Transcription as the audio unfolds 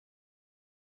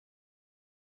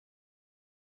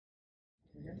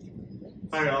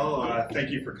Hi all, thank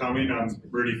you for coming. I'm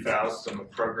Rudy Faust. I'm a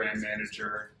program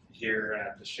manager here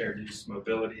at the Shared Use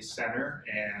Mobility Center,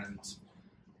 and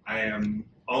I am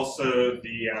also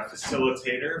the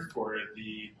facilitator for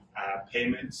the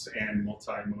payments and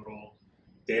multimodal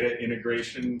data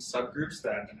integration subgroups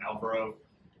that Alvaro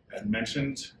had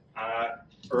mentioned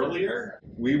earlier.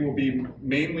 We will be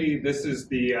mainly, this is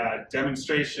the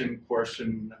demonstration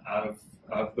portion of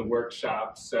the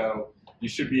workshop, so you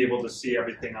should be able to see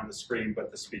everything on the screen,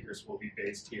 but the speakers will be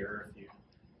based here if you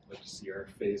like to see our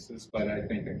faces, but I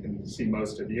think I can see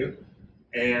most of you.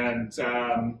 And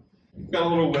got a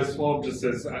little wistful just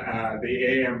as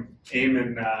the AIM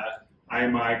and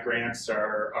IMI grants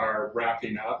are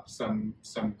wrapping up. Some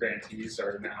grantees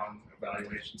are now in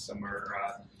evaluation, some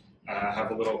are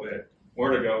have a little bit more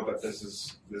to go, but this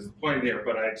is the point here.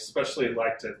 But I'd especially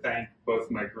like to thank both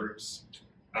my groups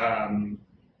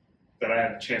that I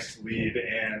had a chance to lead,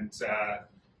 and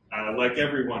like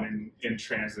everyone in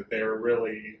transit, they were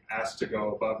really asked to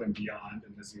go above and beyond,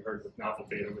 and as you heard with novel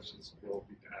data, which is will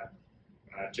be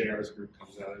JR's group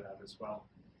comes out of that as well.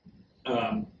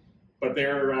 But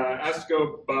they're asked to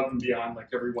go above and beyond, like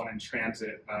everyone in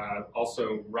transit,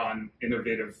 also run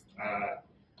innovative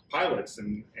pilots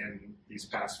in these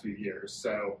past few years.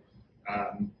 So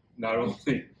not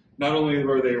only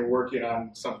were they working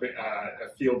on something, a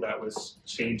field that was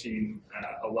changing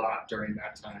a lot during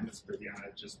that time, as Abigail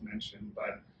just mentioned,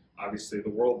 but obviously the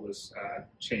world was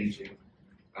changing.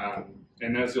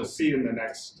 And as you'll see in the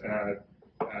next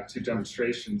two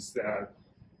demonstrations,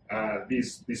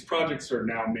 these projects are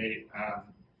now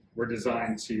were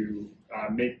designed to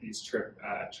make these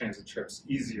transit trips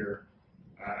easier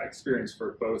experience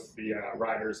for both the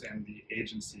riders and the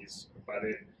agencies. But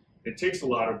it takes a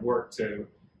lot of work to.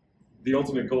 The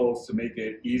ultimate goal is to make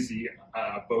it easy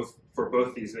both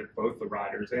the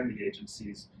riders and the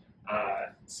agencies.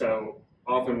 So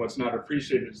often what's not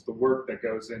appreciated is the work that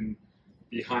goes in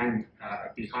behind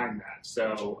that.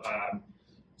 So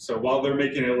so while they're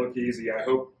making it look easy, I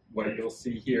hope what you'll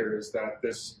see here is that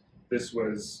this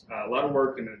was a lot of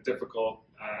work in a difficult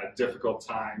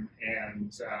time,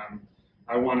 and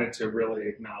I wanted to really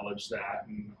acknowledge that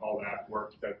and all that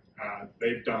work that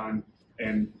they've done,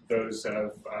 and those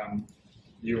of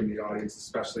you in the audience,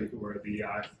 especially who are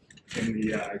in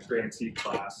the grantee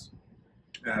class,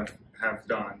 have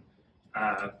done.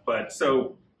 But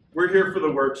so we're here for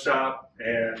the workshop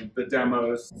and the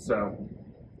demos. So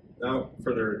without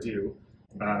further ado,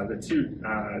 the two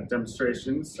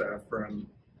demonstrations from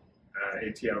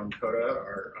ATL and CODA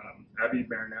are Abby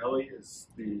Marinelli is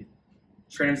the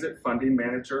transit funding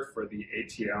manager for the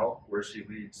ATL, where she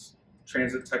leads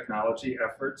transit technology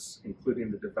efforts,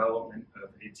 including the development of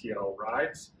ATL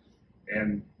rides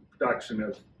and production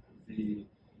of the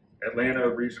Atlanta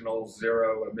Regional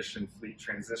Zero Emission Fleet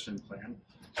Transition Plan.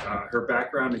 Her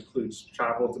background includes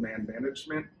travel demand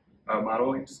management,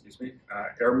 modeling,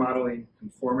 air modeling,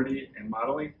 conformity and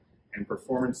modeling, and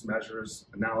performance measures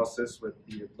analysis with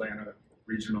the Atlanta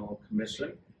Regional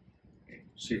Commission.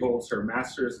 She holds her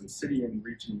master's in city and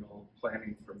regional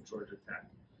planning from Georgia Tech.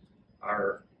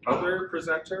 Our other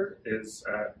presenter is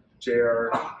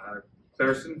JR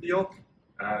Clairsinvil,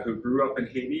 who grew up in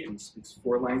Haiti and speaks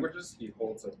 4 languages. He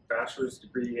holds a bachelor's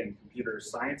degree in computer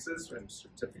sciences and a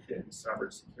certificate in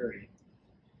cybersecurity.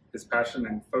 His passion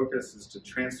and focus is to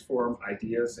transform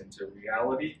ideas into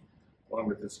reality. Along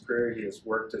with his career, he has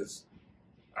worked as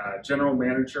general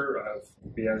manager of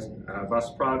the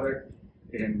bus product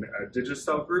in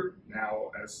Digicel Group,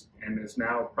 and is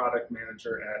now a product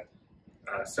manager at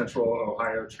Central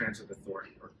Ohio Transit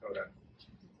Authority, or CODA.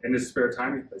 In his spare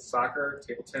time, he plays soccer,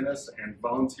 table tennis, and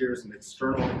volunteers in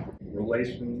external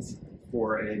relations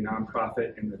for a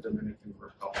nonprofit in the Dominican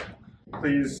Republic.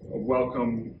 Please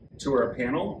welcome to our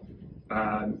panel,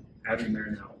 Abby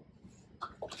Marinelli.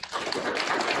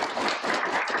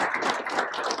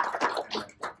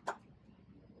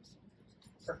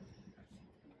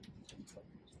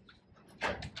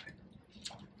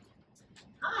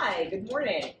 Hi, good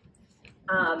morning.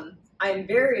 I'm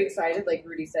very excited, like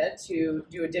Rudy said, to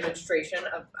do a demonstration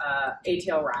of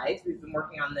ATL rides. We've been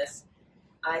working on this.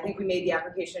 I think we made the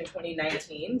application in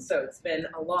 2019, so it's been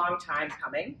a long time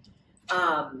coming.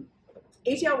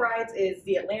 ATL Rides is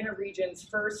the Atlanta region's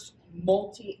first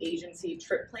multi-agency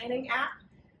trip planning app.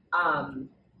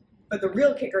 But the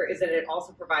real kicker is that it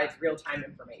also provides real-time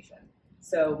information.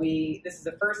 So this is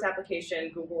the first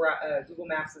application. Google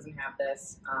Maps doesn't have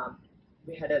this.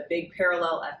 We had a big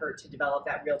parallel effort to develop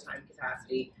that real-time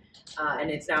capacity, and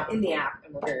it's now in the app,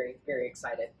 and we're very, very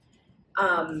excited.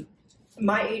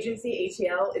 My agency,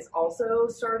 ATL, is also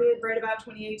started right about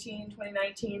 2018,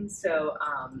 2019. So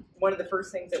one of the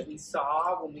first things that we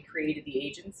saw when we created the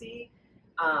agency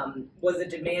was a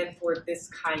demand for this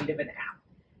kind of an app.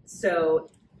 So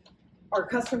our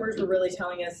customers were really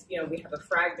telling us, you know, we have a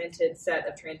fragmented set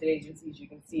of transit agencies. You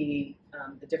can see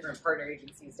the different partner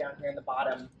agencies down here in the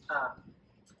bottom.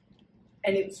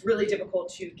 And it's really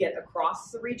difficult to get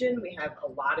across the region. We have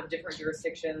a lot of different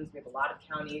jurisdictions. We have a lot of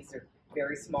counties. They're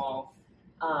very small.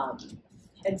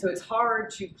 And so it's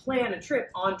hard to plan a trip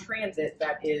on transit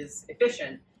that is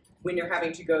efficient when you're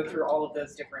having to go through all of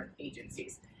those different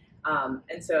agencies.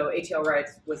 And so ATL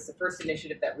Rides was the first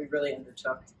initiative that we really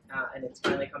undertook, and it's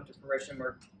finally come to fruition.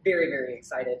 We're very, very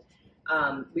excited.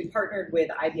 We partnered with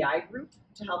IBI Group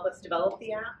to help us develop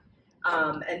the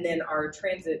app, and then our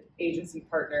transit agency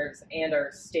partners and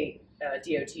our state DOT,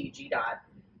 GDOT,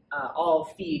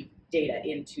 all feed data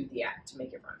into the app to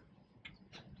make it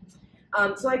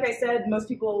run. So like I said, most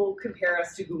people compare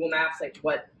us to Google Maps, like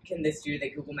what can this do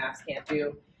that Google Maps can't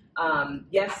do?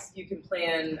 Yes, you can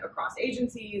plan across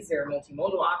agencies. There are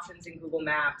multimodal options in Google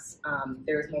Maps.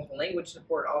 There's multiple language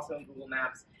support also in Google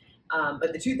Maps.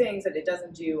 But the two things that it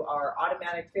doesn't do are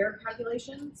automatic fare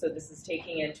calculation. So this is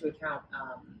taking into account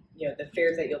you know, the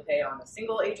fares that you'll pay on a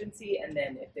single agency, and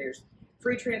then if there's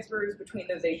free transfers between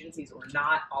those agencies or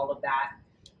not, all of that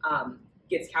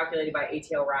gets calculated by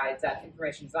ATL Rides. That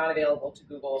information is not available to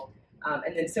Google.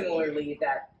 And then similarly,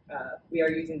 that we are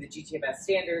using the GTFS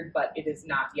standard, but it is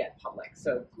not yet public.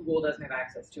 So Google doesn't have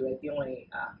access to it. The only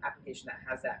application that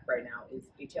has that right now is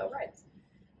ATL Rides.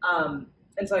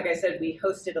 And so like I said, we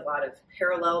hosted a lot of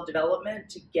parallel development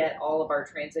to get all of our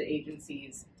transit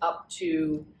agencies up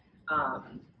to,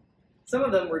 some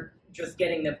of them were just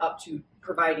getting them up to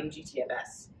providing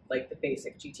GTFS, like the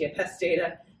basic GTFS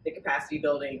data. The capacity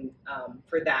building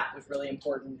for that was really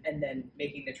important, and then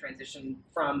making the transition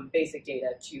from basic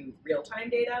data to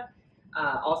real-time data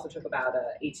also took about an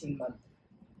 18-month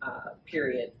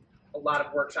period. A lot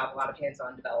of workshop, a lot of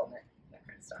hands-on development, that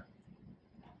kind of stuff.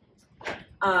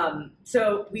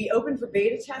 So we opened for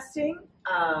beta testing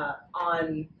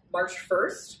on March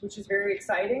 1st, which is very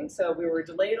exciting. So we were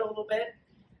delayed a little bit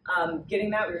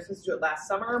getting that. We were supposed to do it last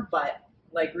summer, but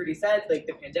like Rudy said, like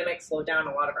the pandemic slowed down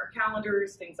a lot of our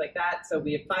calendars, things like that. So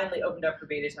we have finally opened up for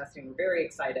beta testing. We're very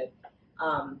excited.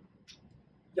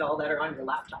 Y'all that are on your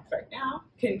laptops right now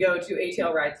can go to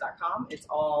atlrides.com. It's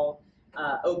all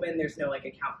open. There's no like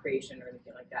account creation or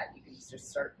anything like that. You can just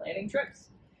start planning trips.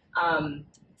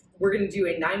 We're going to do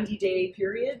a 90-day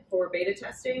period for beta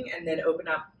testing and then open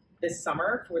up this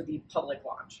summer for the public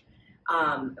launch.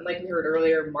 And like we heard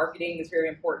earlier, marketing is very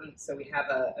important. So we have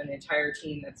an entire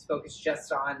team that's focused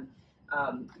just on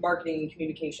marketing,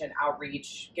 communication,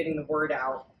 outreach, getting the word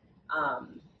out.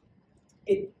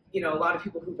 You know, a lot of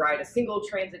people who ride a single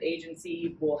transit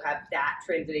agency will have that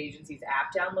transit agency's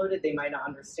app downloaded. They might not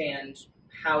understand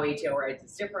how ATL Rides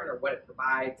is different or what it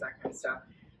provides, that kind of stuff.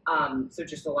 So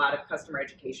just a lot of customer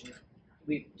education.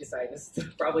 We've decided this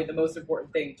is probably the most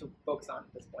important thing to focus on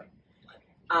at this point.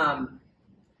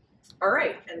 All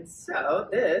right, and so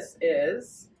this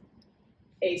is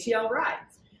ATL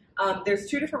Rides. There's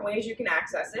two different ways you can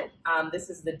access it. This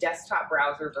is the desktop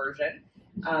browser version.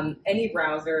 Any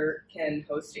browser can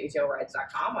host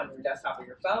atlrides.com on your desktop or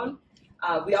your phone.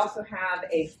 We also have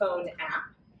a phone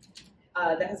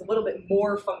app that has a little bit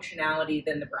more functionality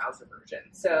than the browser version.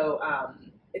 So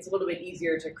it's a little bit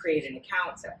easier to create an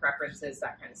account, set preferences,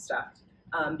 that kind of stuff.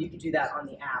 You can do that on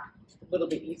the app a little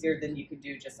bit easier than you could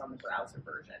do just on the browser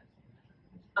version.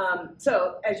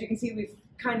 So as you can see, we've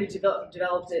kind of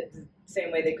developed it the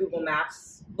same way that Google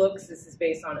Maps looks. This is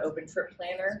based on Open Trip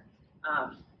Planner.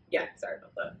 Yeah, sorry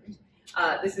about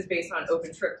that. This is based on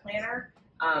Open Trip Planner,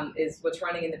 is what's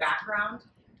running in the background.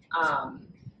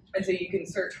 And so you can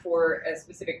search for a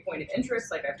specific point of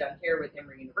interest, like I've done here with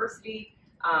Emory University,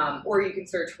 or you can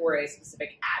search for a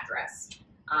specific address.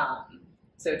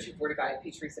 So 245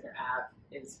 Peachtree Center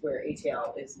Ave is where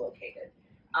ATL is located.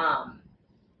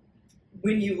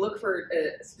 When you look for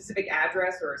a specific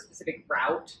address or a specific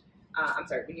route,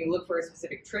 when you look for a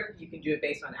specific trip, you can do it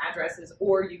based on addresses,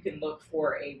 or you can look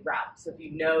for a route. So if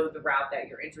you know the route that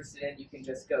you're interested in, you can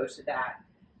just go to that,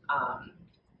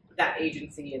 that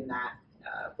agency and that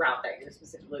route that you're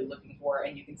specifically looking for,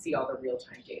 and you can see all the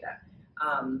real-time data.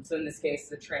 So in this case,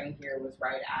 the train here was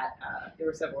right at, there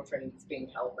were several trains being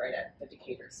held right at the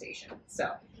Decatur station.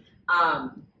 So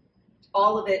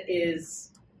all of it is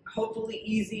hopefully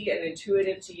easy and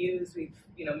intuitive to use. We've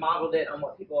modeled it on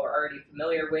what people are already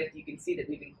familiar with. You can see that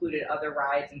we've included other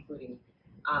rides, including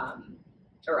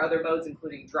or other modes,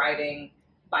 including driving,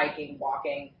 biking,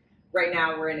 walking. right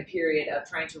now we're in a period of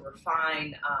trying to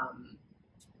refine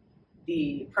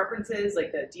the preferences,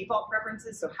 like the default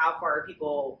preferences. So how far are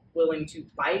people willing to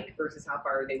bike versus how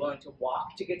far are they willing to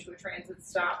walk to get to a transit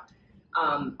stop?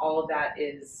 All of that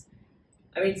is,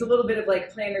 I mean, it's a little bit of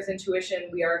like planner's intuition.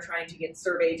 We are trying to get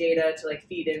survey data to like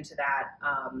feed into that.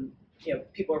 You know,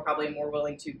 people are probably more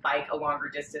willing to bike a longer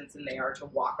distance than they are to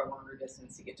walk a longer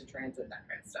distance to get to transit, that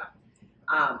kind of stuff.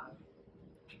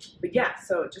 But yeah,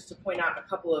 so just to point out a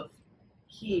couple of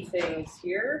key things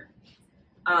here.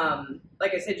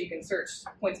 Like I said, you can search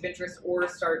points of interest or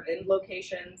start end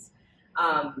locations.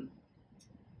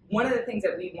 One of the things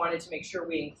that we wanted to make sure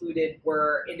we included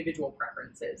were individual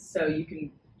preferences. So you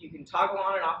can toggle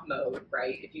on and off mode,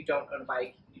 right? If you don't own a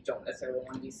bike, you don't necessarily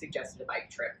want to be suggested a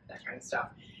bike trip, that kind of stuff.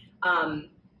 And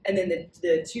then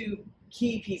the two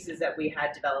key pieces that we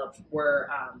had developed were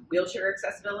wheelchair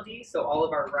accessibility. So all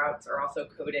of our routes are also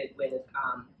coded with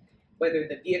whether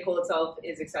the vehicle itself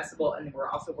is accessible, and then we're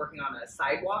also working on a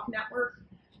sidewalk network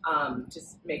to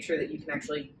make sure that you can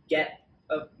actually get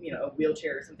a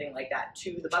wheelchair or something like that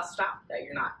to the bus stop, that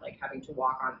you're not like having to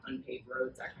walk on unpaved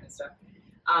roads, that kind of stuff.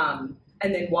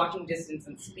 And then walking distance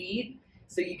and speed.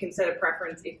 So you can set a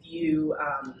preference if you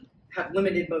have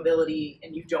limited mobility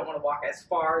and you don't want to walk as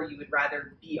far, you would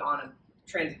rather be on a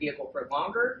transit vehicle for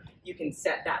longer. You can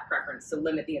set that preference to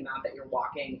limit the amount that you're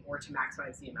walking or to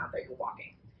maximize the amount that you're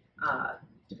walking,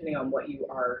 depending on what you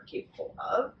are capable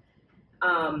of.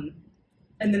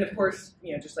 And then, of course,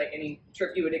 just like any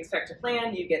trip you would expect to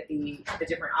plan, you get the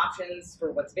different options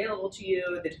for what's available to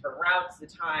you, the different routes, the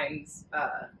times.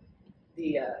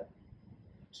 The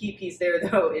key piece there,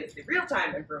 though, is the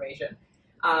real-time information,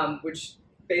 which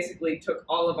basically took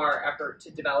all of our effort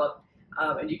to develop.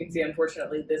 And you can see,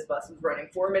 unfortunately, this bus was running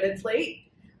 4 minutes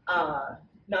late.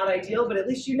 Not ideal, but at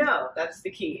least that's the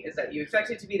key, is that you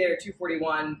expect it to be there at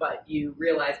 2:41, but you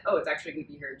realize, oh, it's actually going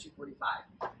to be here at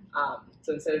 2:45.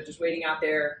 So instead of just waiting out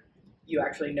there, you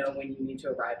actually know when you need to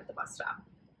arrive at the bus stop.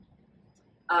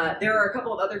 There are a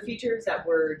couple of other features that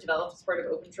were developed as part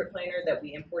of OpenTrip Planner that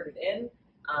we imported in.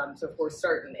 So of course,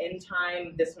 start and end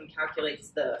time. This one calculates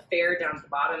the fare down at the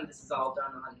bottom. This is all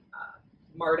done on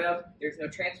MARTA. There's no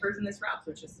transfers in this route,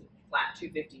 so it's just a flat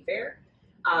 $2.50 fare.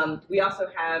 We also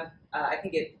have, I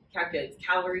think it calculates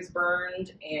calories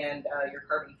burned, and your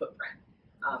carbon footprint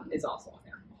is also on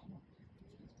there.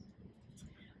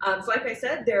 So like I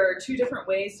said, there are two different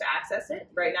ways to access it.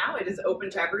 Right now, it is open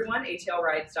to everyone,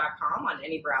 atlrides.com, on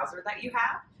any browser that you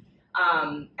have.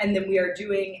 And then we are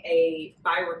doing a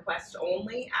by request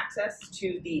only access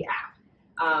to the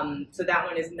app. So that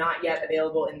one is not yet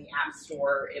available in the App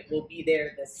Store. It will be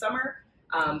there this summer,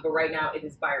 but right now it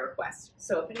is by request.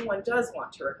 So if anyone does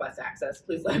want to request access,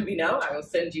 please let me know. I will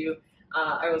send you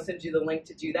the link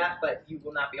to do that, but you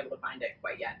will not be able to find it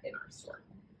quite yet in our store.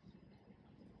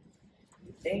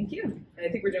 Thank you. And I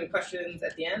think we're doing questions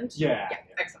at the end. Yeah.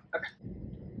 Excellent. Okay.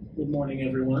 Good morning,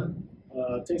 everyone.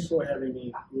 Thanks for having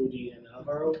me, Rudy and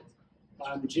Alvaro.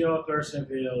 I'm JR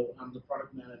Clairsinvil. I'm the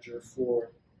product manager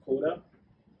for Coda.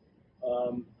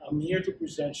 I'm here to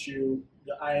present you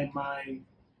the IMI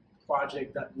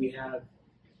project that we have.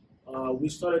 We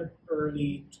started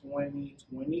early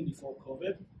 2020, before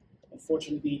COVID.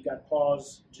 Unfortunately, it got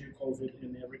paused due to COVID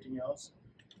and everything else.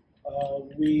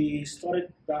 We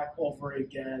started back over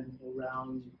again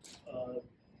around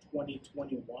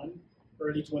 2021,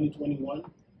 early 2021.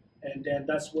 And then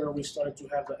that's where we started to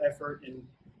have the effort in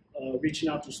reaching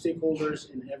out to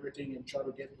stakeholders and everything and try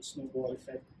to get the snowball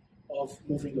effect of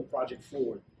moving the project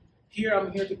forward. Here,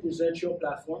 I'm here to present you a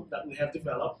platform that we have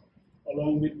developed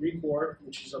along with Record,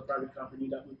 which is a private company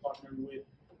that we partnered with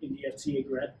in the FTA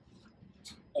grant.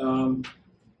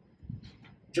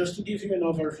 Just to give you an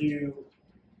overview,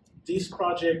 this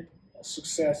project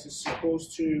success is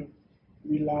supposed to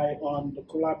rely on the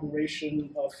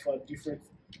collaboration of different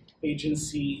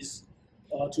agencies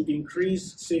to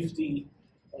increase safety,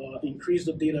 increase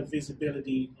the data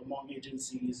visibility among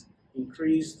agencies,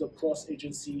 increase the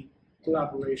cross-agency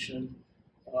collaboration,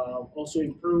 also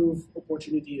improve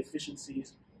opportunity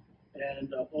efficiencies,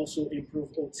 and also improve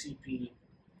OTP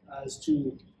as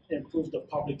to improve the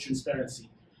public transparency.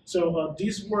 So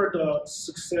these were the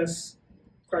success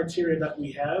criteria that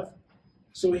we have.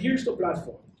 So here's the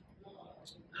platform.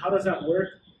 How does that work?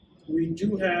 We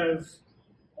do have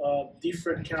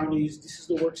different counties. This is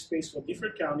the workspace for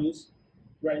different counties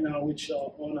right now, which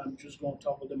I'm just going to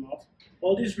toggle them off.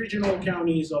 All these regional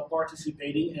counties are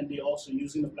participating, and they're also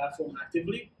using the platform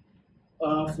actively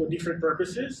for different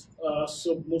purposes.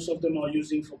 So most of them are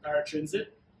using for paratransit.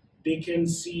 They can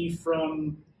see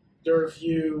from their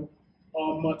view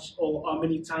how much or how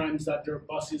many times that their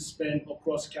buses spend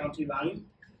across county line,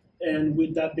 And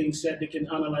with that being said, they can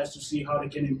analyze to see how they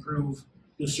can improve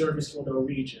the service for their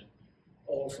region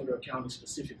or for their county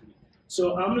specifically.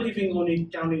 So I'm leaving only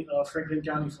county, Franklin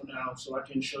County for now, so I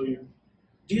can show you.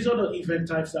 These are the event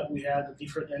types that we had, the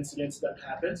different incidents that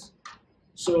happens.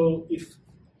 So if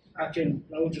I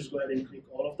will just go ahead and click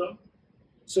all of them.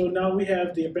 So now we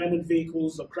have the abandoned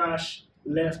vehicles, the crash,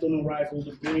 left on arrival,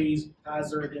 debris,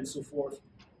 hazard, and so forth,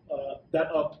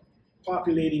 that are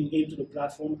populating into the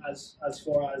platform as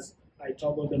far as I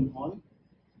toggle them on.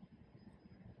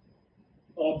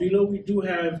 Below we do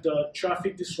have the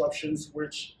traffic disruptions,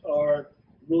 which are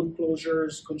road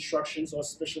closures, constructions, or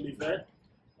special event.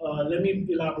 Let me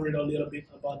elaborate a little bit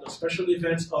about the special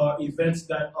events. Are events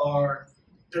that are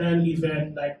planned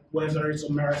event, like whether it's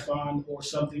a marathon or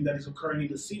something that is occurring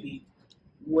in the city,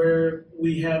 where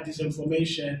we have this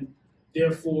information,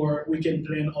 therefore we can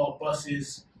plan our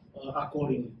buses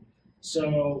accordingly.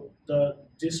 So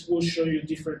this will show you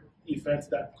different events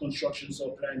that constructions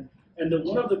are planned. And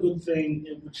one of the good things,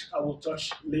 which I will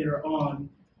touch later on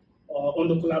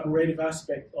the collaborative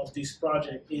aspect of this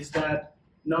project, is that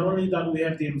not only that we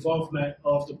have the involvement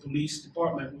of the police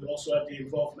department, we also have the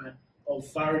involvement of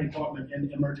fire department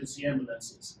and emergency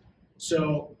ambulances.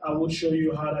 So I will show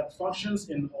you how that functions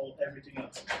and everything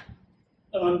else.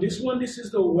 On this one, this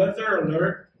is the weather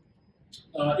alert.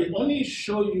 It only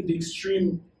shows you the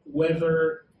extreme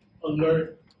weather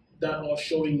alert that are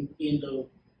showing in the,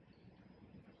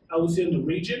 I would say in the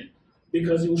region,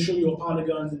 because it will show you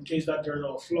polygons in case that there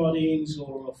are floodings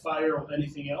or a fire or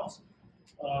anything else.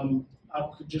 I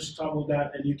could just toggle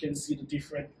that and you can see the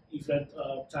different event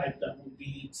type that will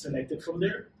be selected from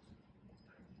there.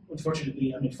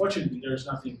 Unfortunately, fortunately, there's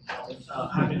nothing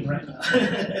happening right now.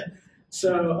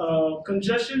 So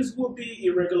congestions will be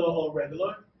irregular or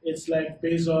regular. It's like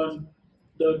based on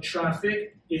the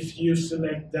traffic. If you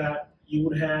select that, you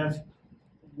would have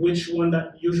which one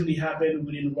that usually happen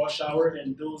within rush hour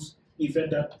and those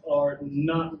events that are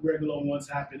not regular ones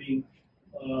happening.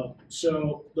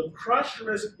 So the crash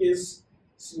risk is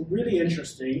really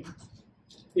interesting.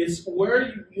 It's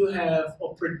where you have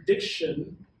a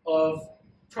prediction of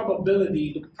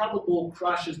probability, the probable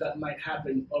crashes that might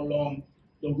happen along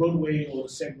the roadway or the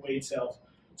segway itself.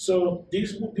 So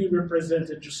these will be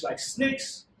represented just like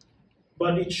snakes,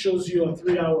 but it shows you a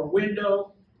 3-hour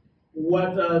window.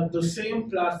 What the same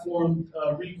platform,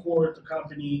 Record, the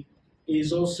company,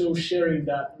 is also sharing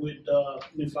that with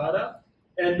Nevada.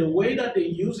 And the way that they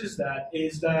uses that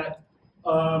is that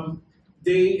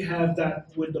they have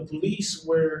that with the police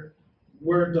where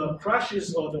the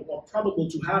crashes are probable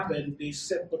to happen, they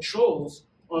set patrols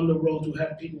on the road to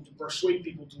have people, to persuade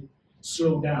people to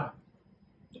slow down.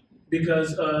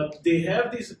 Because they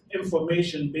have this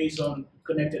information based on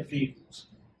connected vehicles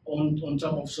on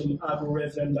top of some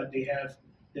algorithm that they have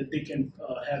that they can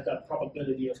have that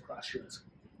probability of crash risk.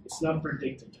 It's not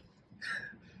predicted,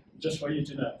 just for you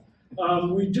to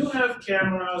know. We do have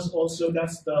cameras also.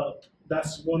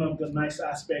 That's one of the nice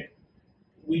aspects.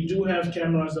 We do have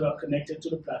cameras that are connected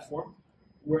to the platform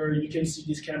where you can see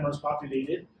these cameras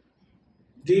populated.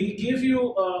 They give you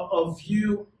a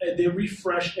view, they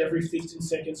refresh every 15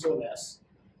 seconds or less.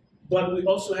 But we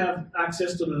also have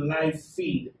access to the live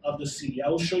feed of the city. I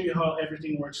will show you how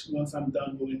everything works once I'm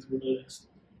done going through the list.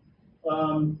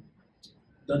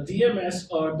 The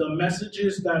DMS are the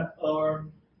messages that are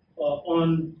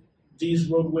on these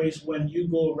roadways when you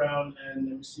go around, and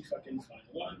let me see if I can find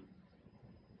one.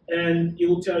 And it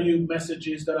will tell you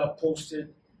messages that are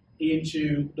posted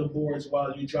into the boards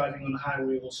while you're driving on the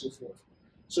highway or so forth.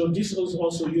 So this is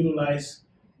also utilized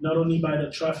not only by the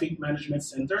Traffic Management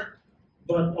Center,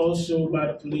 but also by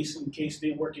the police in case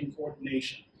they work in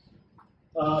coordination.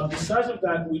 Besides of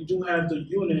that, we do have the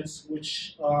units,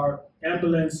 which are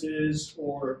ambulances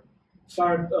or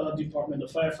fire department,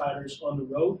 the firefighters on the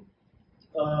road,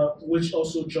 which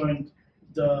also joined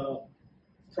the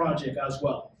project as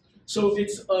well. So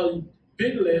it's a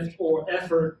big lift or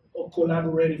effort, or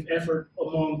collaborative effort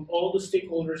among all the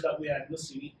stakeholders that we have in the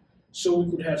city. So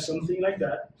we could have something like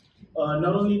that.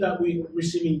 Not only that we're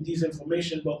receiving this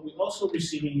information, but we're also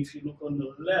receiving, if you look on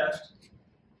the left,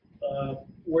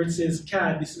 where it says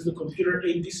CAD, this is the computer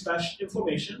aid dispatch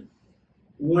information.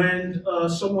 When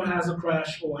someone has a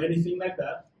crash or anything like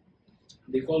that,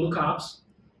 they call the cops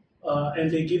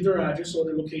and they give their address or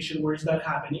the location where is that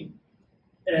happening.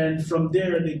 And from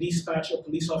there, they dispatch a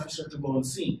police officer to go on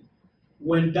scene.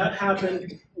 When that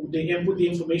happens, they input the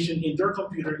information in their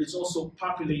computer. It's also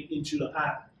populate into the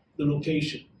app, the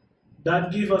location.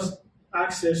 That gives us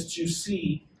access to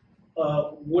see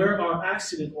where our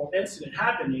accident or incident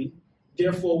happening.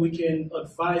 Therefore, we can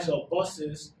advise our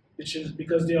buses, which is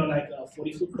because they are like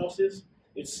 40-foot buses,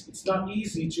 it's not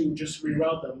easy to just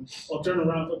reroute them or turn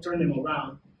them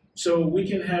around. So we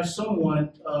can have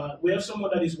someone, we have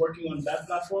someone that is working on that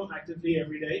platform actively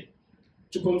every day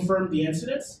to confirm the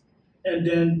incidents, and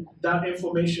then that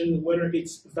information, whether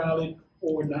it's valid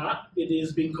or not, it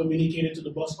is being communicated to the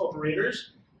bus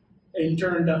operators. In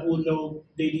turn, that will know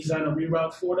they design a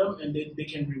reroute for them, and then they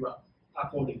can reroute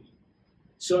accordingly.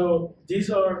 So these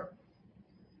are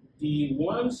the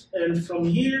ones, and from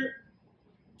here,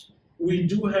 we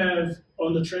do have,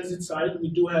 on the transit side, we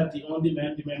do have the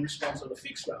on-demand demand response of the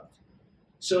fixed route.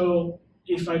 So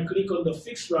if I click on the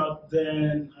fixed route,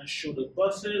 then I show the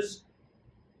buses,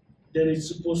 then it's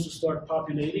supposed to start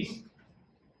populating.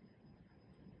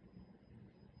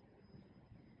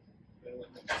 Wait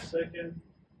a second.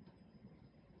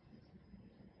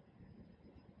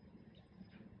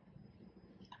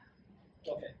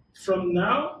 Okay, from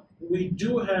now, we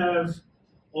do have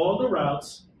all the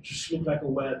routes, just look like a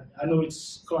web. I know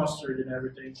it's clustered and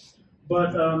everything,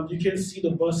 but you can see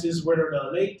the buses, whether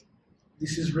they're late.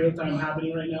 This is real time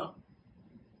happening right now.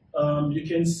 You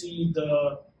can see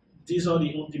these are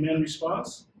the on-demand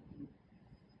response,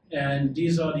 and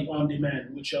these are the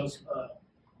on-demand, which is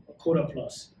a quota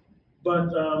plus.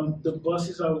 But the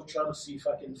buses, I will try to see if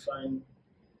I can find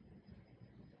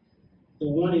the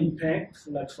one in pink,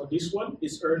 like for this one,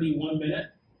 is early 1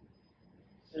 minute,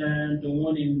 and the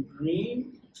one in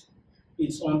green,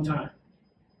 it's on time.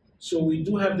 So we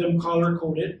do have them color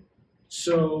coded,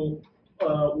 so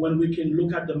when we can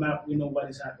look at the map, we know what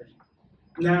is happening.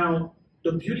 Now,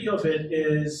 the beauty of it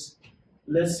is,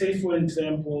 let's say, for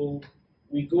example,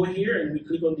 we go here and we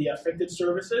click on the affected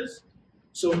services.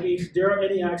 So if there are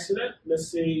any accident,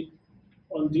 let's say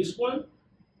on this one,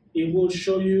 it will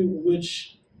show you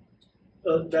which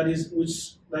that is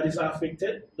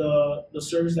affected, the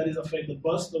service that is affected, the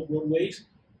bus, the roadways,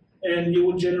 and it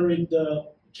will generate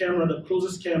the camera, the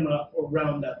closest camera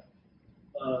around that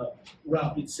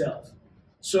route itself.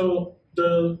 So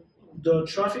the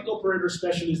traffic operator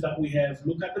specialists that we have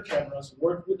look at the cameras,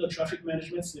 work with the traffic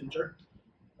management center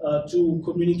to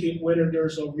communicate whether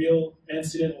there's a real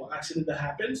incident or accident that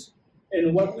happens.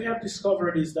 And what we have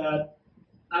discovered is that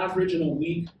average in a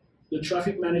week, the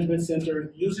traffic management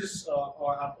center uses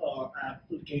our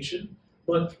application,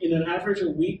 but in an average a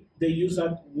week, they use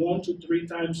that 1 to 3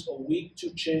 times a week to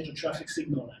change the traffic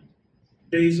signal line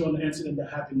based on the incident that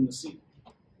happened in the city.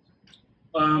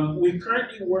 We're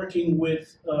currently working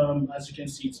with, as you can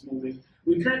see, it's moving.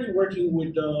 We're currently working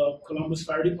with the Columbus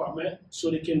Fire Department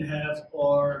so they can have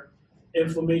our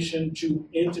information to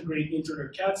integrate into their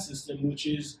CAD system, which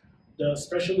is the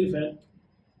special event,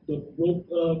 the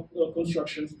road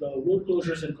constructions, the road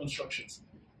closures and constructions,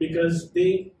 because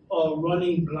they are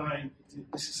running blind.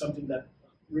 This is something that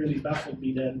really baffled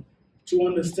me then, to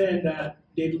understand that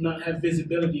they do not have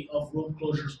visibility of road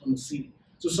closures on the city.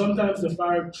 So sometimes the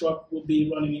fire truck will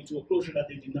be running into a closure that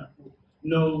they did not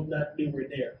know that they were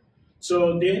there.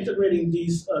 So they're integrating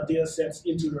these data sets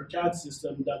into their CAD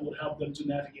system that would help them to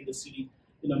navigate the city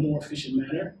in a more efficient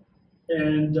manner.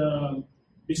 And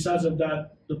besides of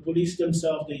that, the police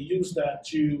themselves, they use that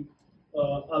to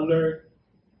alert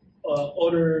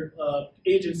other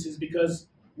agencies, because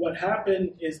what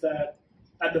happened is that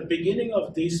at the beginning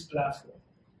of this platform,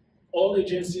 all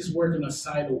agencies work in a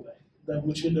silo way, that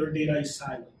which their data is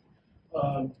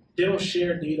siloed. They don't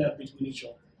share data between each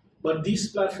other. But this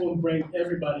platform brings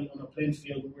everybody on a playing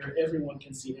field where everyone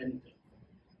can see anything.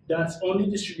 That's only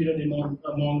distributed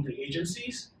among the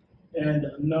agencies and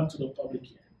not to the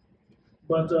public yet.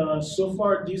 But so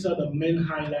far, these are the main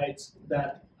highlights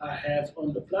that I have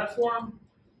on the platform.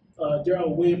 There are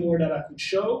way more that I could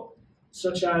show,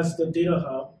 such as the data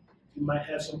hub. You might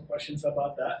have some questions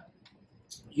about that.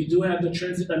 You do have the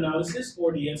transit analysis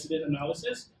or the incident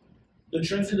analysis. The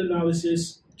transit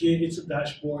analysis, it's a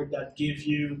dashboard that gives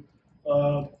you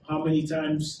how many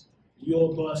times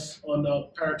your bus on the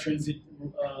paratransit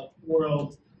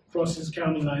world crosses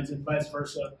county lines and vice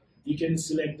versa. You can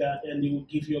select that and it will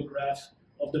give you a graph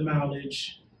of the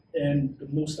mileage and the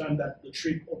most time that the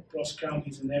trip across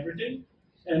counties and everything.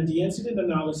 And the incident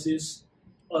analysis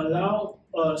allow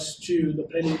us to, the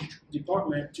planning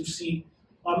department, to see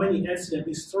how many incidents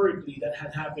historically that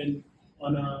had happened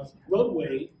on a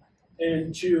roadway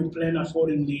and to plan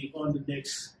accordingly on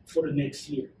for the next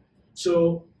year.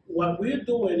 So what we're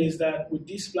doing is that with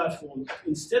this platform,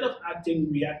 instead of acting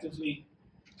reactively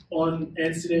on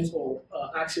incidents or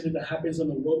accident that happens on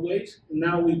the roadways,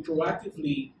 now we're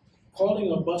proactively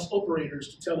calling our bus operators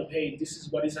to tell them, hey, this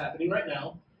is what is happening right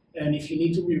now, and if you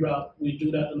need to reroute, we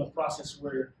do that in a process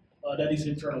where that is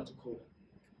internal to CODA.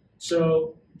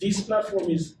 So this platform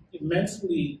is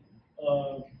immensely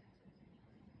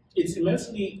it's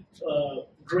immensely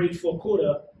great for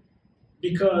CODA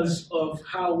because of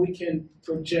how we can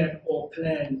project or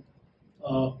plan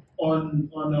on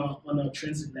a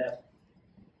transit level.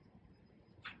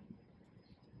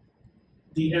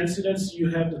 The incidents, you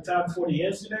have the tab for the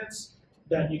incidents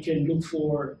that you can look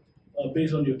for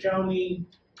based on your county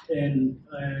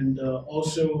and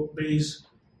also based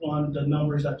on the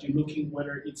numbers that you're looking,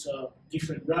 whether it's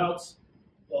different routes,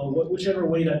 whichever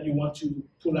way that you want to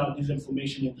pull out this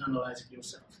information and analyze it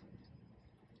yourself.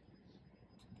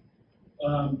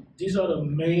 These are the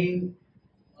main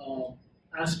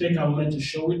aspects I wanted to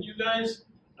show with you guys.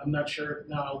 I'm not sure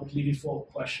now. I would leave it for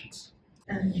questions.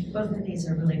 Both of these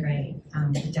are really great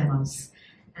demos,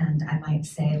 and I might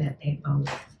say that they both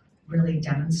really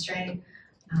demonstrate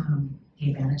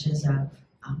the advantages of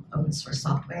open source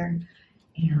software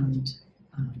and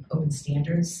open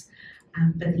standards.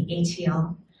 But the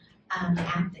ATL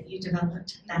app that you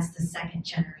developed, that's the second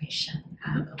generation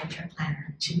of OpenTrip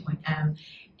Planner 2.0.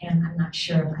 And I'm not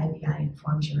sure if IBI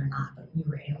informed you or not, but we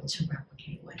were able to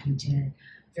replicate what you did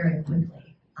very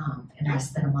quickly in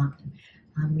less than a month.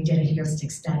 We did a heuristic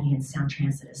study, and Sound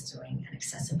Transit is doing an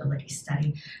accessibility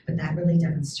study, but that really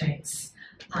demonstrates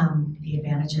the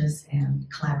advantages and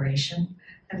collaboration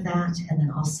of that, and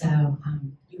then also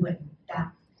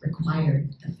that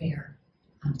required the FAIR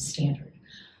standard.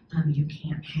 You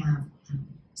can't have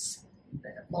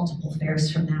multiple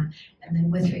FAIRs from that. And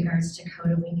then with regards to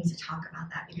CODA, we need to talk about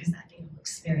that because that data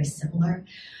looks very similar,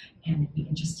 and it'd be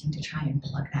interesting to try and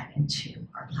plug that into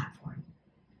our platform.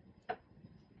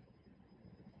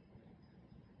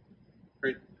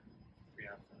 Great. We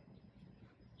have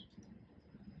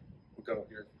we'll go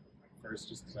here first,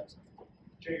 just because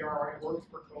JR, I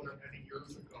worked for CODA many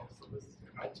years ago, so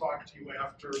I'll talk to you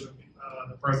after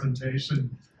the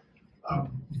presentation.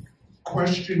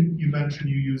 Question, you mentioned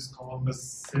you use Columbus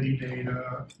City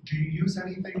data. Do you use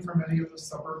anything from any of the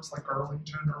suburbs like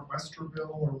Arlington or Westerville,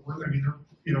 or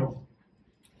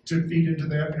to feed into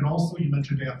that? And also you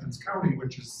mentioned Athens County,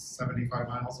 which is 75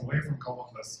 miles away from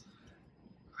Columbus.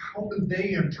 How do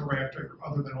they interact,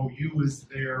 other than OU is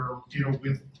there,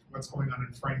 with what's going on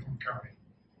in Franklin County?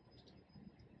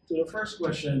 To the first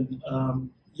question,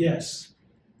 yes.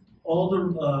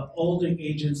 All the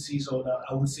agencies, or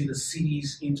I would say the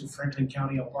cities into Franklin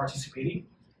County, are participating.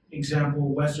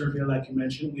 Example, Westerville, like you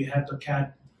mentioned, we have the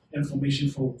CAT information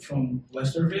from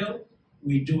Westerville.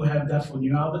 We do have that for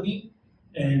New Albany,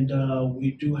 and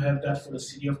we do have that for the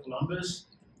city of Columbus.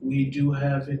 We do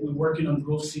have it. We're working on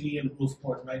Grove City and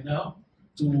Groveport right now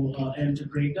to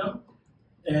integrate them,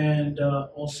 and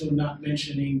also not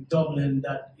mentioning Dublin,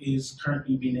 that is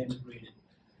currently being integrated.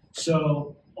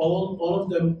 So all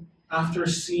of them, after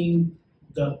seeing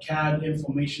the CAD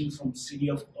information from City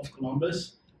of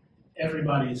Columbus,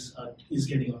 everybody is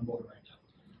getting on board right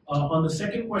now. On the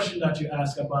second question that you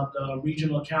asked about the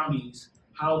regional counties,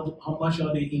 how much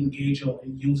are they engaged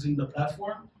in using the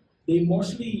platform? They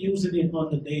mostly use it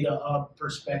on the data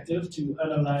perspective to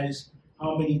analyze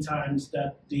how many times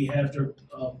that they have their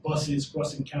buses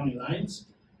crossing county lines.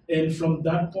 And from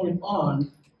that point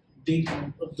on, the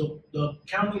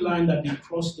county line that they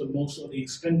cross the most, or they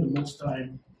spend the most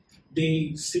time,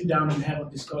 they sit down and have a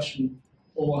discussion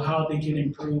or how they can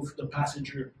improve the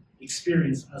passenger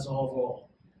experience as overall.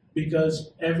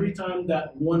 Because every time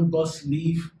that one bus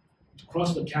leaves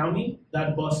across the county,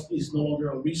 that bus is no longer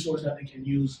a resource that they can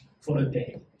use for the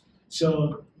day.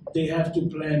 So they have to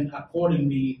plan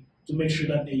accordingly to make sure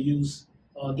that they use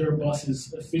their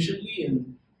buses efficiently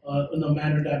and in a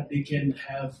manner that they can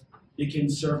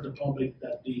serve the public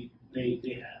that they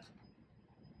have.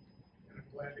 And I'm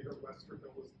glad to hear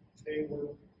Westerville they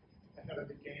were ahead of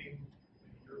the game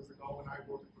years ago when I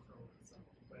worked for CODA, so I'm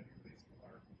glad to hear these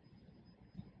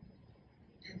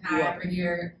are. Hi, over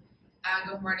here.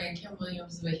 Good morning, Kim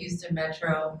Williams with Houston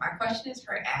Metro. My question is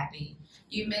for Abby.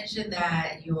 You mentioned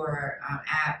that your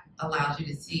app allows you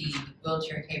to see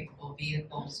wheelchair-capable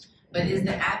vehicles, but is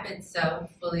the app itself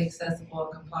fully accessible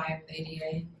and compliant with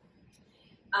ADA?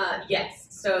 Yes,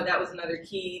 so that was another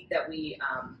key that we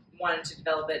wanted to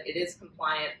develop it. It is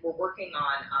compliant. We're working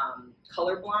on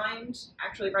colorblind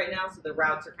actually right now, so the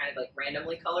routes are kind of like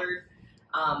randomly colored.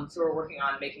 So we're working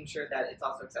on making sure that it's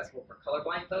also accessible for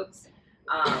colorblind folks.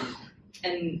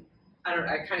 And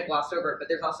I kind of glossed over it, but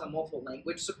there's also multiple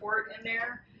language support in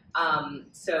there.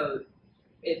 So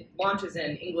it launches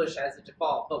in English as a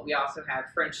default, but we also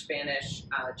have French, Spanish,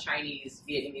 Chinese,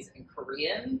 Vietnamese, and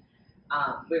Korean.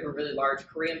 We have a really large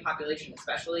Korean population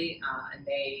especially, and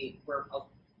they were a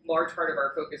large part of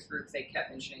our focus groups. They kept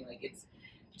mentioning like it's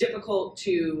difficult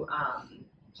to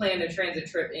plan a transit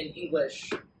trip in English,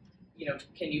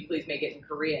 can you please make it in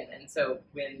Korean? And so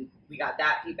when we got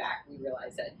that feedback, we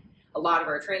realized that a lot of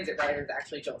our transit riders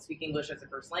actually don't speak English as a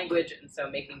first language, and so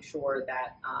making sure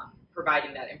that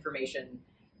providing that information,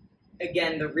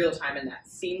 again, the real time and that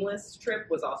seamless trip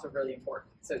was also really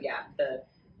important. So yeah, the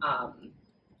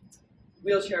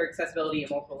wheelchair accessibility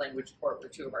and multiple language support were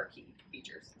two of our key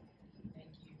features. Thank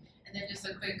you. And then just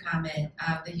a quick comment,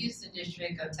 the Houston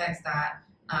District of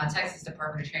TxDOT, Texas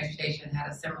Department of Transportation had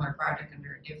a similar project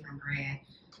under a different grant.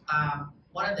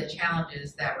 One of the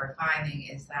challenges that we're finding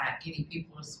is that getting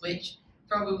people to switch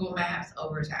from Google Maps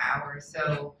over to ours.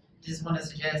 So just want to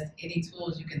suggest any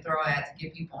tools you can throw at to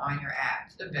get people on your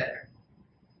app, the better.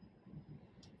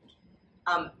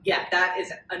 Yeah, that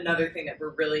is another thing that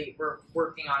we're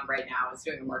working on right now, is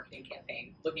doing a marketing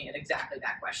campaign looking at exactly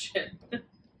that question.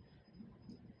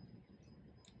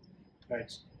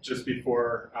 Thanks. Just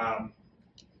before,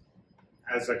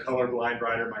 as a colorblind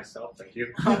rider myself, thank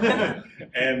you.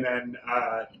 And then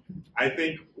I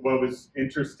think what was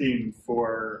interesting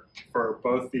for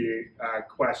both the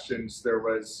questions, there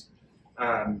was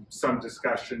some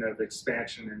discussion of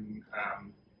expansion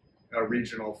and a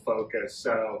regional focus.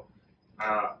 So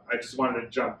I just wanted to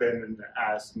jump in and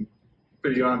ask,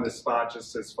 put you on the spot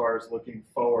just as far as looking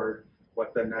forward,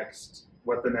 what the next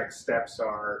steps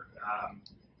are,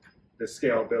 the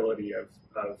scalability of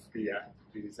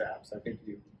these apps. I think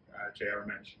you, JR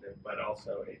mentioned it, but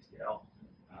also ATL.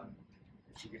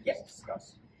 If you could just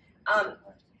discuss.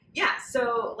 Yeah,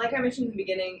 so like I mentioned in the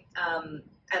beginning,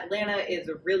 Atlanta is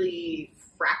a really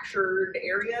fractured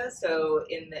area. So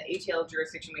in the ATL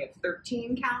jurisdiction, we have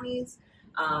 13 counties.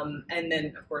 And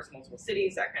then, of course, multiple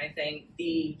cities, that kind of thing.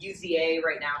 The UZA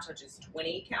right now touches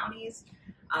 20 counties.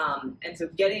 And so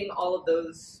getting all of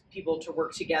those people to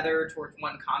work together towards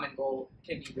one common goal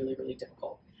can be really, really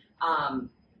difficult.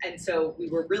 And so we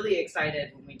were really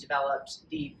excited when we developed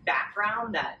the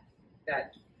background that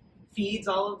feeds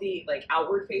all of the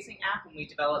outward-facing app, when we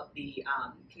developed the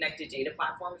connected data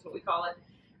platform is what we call it,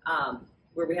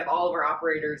 where we have all of our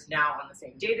operators now on the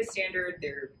same data standard.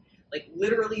 They're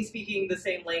literally speaking the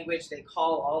same language. They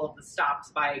call all of the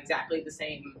stops by exactly the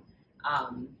same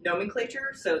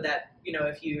nomenclature, so that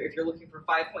if you're looking for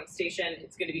 5 Point Station,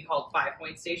 it's going to be called 5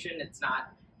 Point Station. It's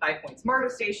not 5 Points MARTA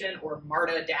Station or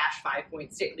MARTA - 5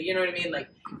 Point Station. You know what I mean?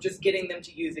 Just getting them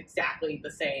to use exactly the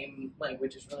same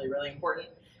language is really, really important.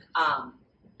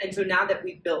 And so now that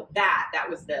we've built that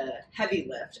was the heavy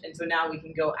lift. And so now we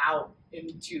can go out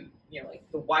into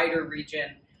the wider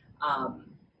region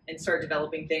and start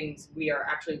developing things.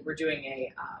 We're doing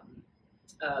a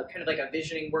kind of a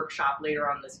visioning workshop later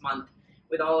on this month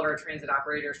with all of our transit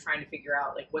operators, trying to figure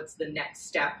out what's the next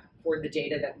step for the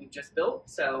data that we've just built.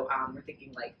 So we're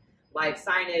thinking live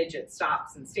signage at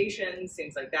stops and stations,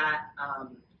 things like that,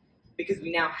 because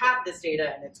we now have this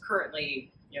data and it's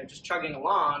currently just chugging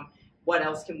along. What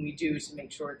else can we do to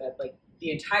make sure that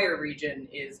the entire region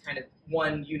is kind of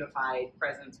one unified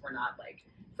presence? We're not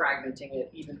fragmenting it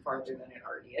even farther than it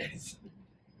already is.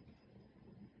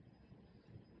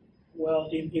 Well,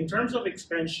 in terms of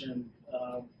expansion,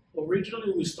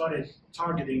 originally we started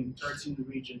targeting 13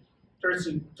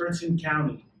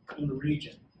 county in the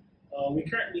region. We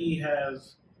currently have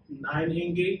 9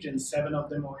 engaged and 7 of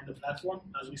them are in the platform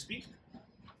as we speak.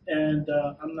 And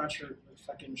I'm not sure if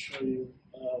I can show you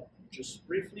just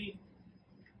briefly.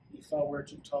 If I were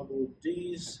to toggle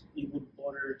these, it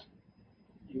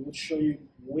would show you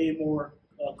way more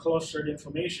clustered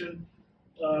information.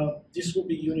 This will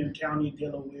be Union County,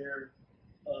 Delaware.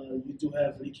 You do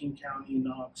have Licking County,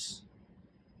 Knox,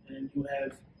 and you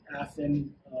have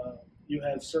Athens. You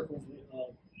have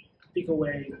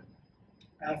Pickaway,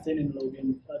 Athens, and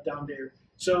Logan down there.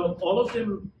 So all of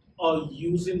them are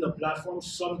using the platform.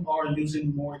 Some are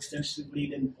using more extensively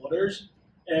than others.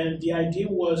 And the idea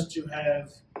was to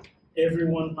have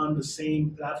everyone on the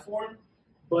same platform.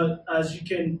 But as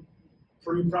you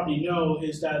probably know,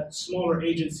 is that smaller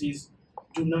agencies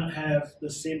do not have the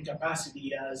same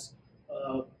capacity as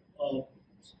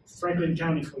Franklin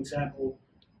County, for example.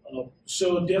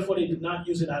 So therefore, they did not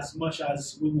use it as much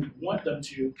as we would want them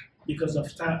to because of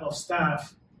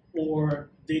staff, or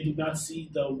they do not see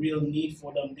the real need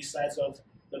for them besides of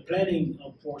the planning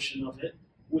portion of it,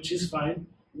 which is fine.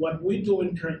 What we're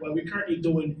currently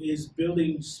doing is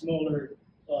building smaller,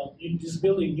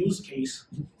 building use case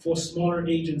for smaller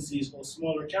agencies or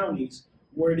smaller counties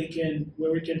where we can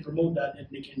promote that and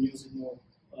they can use it more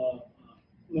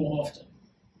often.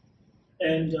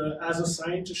 And as a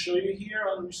sign to show you here,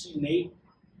 you see Nate.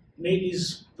 Nate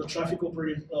is the traffic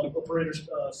operator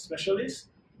specialist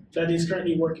that is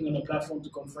currently working on the platform to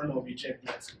confirm or reject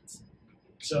the accidents.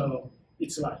 So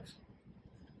it's live.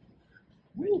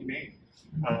 Nate.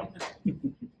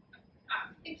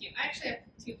 Thank you. I actually have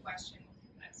two questions,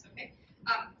 if that's okay.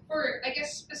 For, I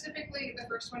guess, specifically the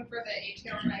first one for the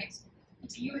ATL rights,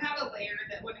 do you have a layer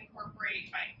that would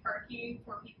incorporate bike parking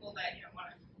for people that want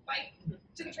to bike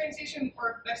to the train station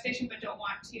or bus station but don't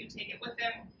want to take it with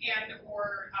them, and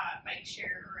or bike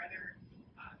share or other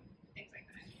things like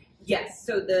that? Yes,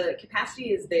 so the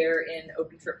capacity is there in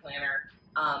OpenTrip Planner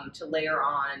to layer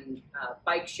on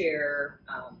bike share.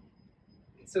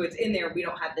 So it's in there. We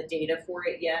don't have the data for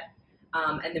it yet.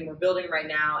 And then we're building right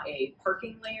now a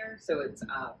parking layer. So it's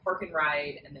park and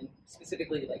ride, and then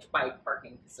specifically like bike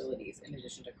parking facilities in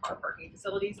addition to car parking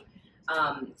facilities.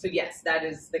 So yes, that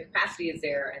is, the capacity is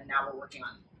there, and now we're working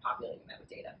on populating that with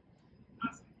data.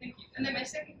 Awesome, thank you. And then my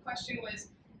second question was,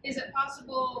 is it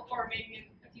possible, or maybe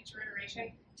in a future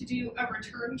iteration, to do a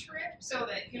return trip so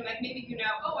that, like maybe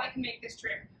oh, I can make this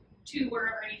trip to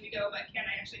wherever I need to go, but can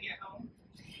I actually get home?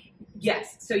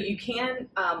 Yes, so you can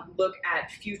look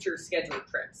at future scheduled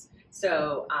trips.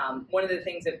 So one of the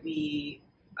things that we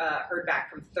heard back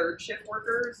from third shift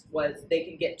workers was they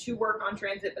can get to work on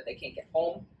transit, but they can't get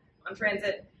home on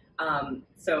transit.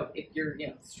 So if you're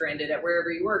stranded at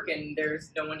wherever you work and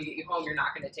there's no one to get you home, you're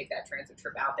not going to take that transit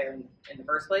trip out there in the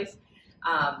first place.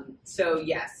 So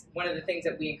yes, one of the things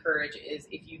that we encourage is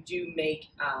if you do make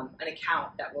an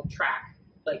account that will track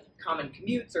like common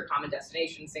commutes or common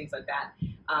destinations, things like that,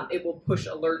 it will push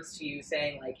alerts to you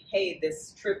saying like, hey,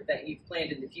 this trip that you've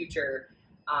planned in the future,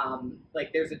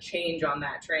 like there's a change on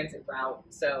that transit route,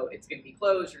 so it's going to be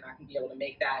closed, you're not going to be able to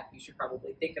make that, you should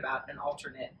probably think about an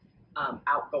alternate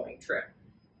outgoing trip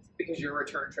because your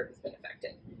return trip has been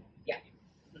affected. Yeah.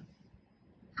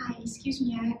 Hi, excuse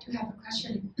me, I have a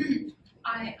question.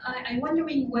 I'm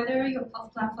wondering whether your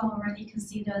platform already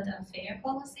considered a fare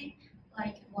policy,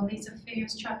 like what is a fare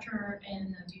structure,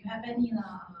 and do you have any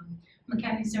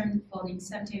mechanism for the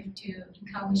incentive to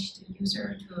encourage the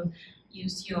user to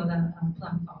use your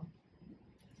platform?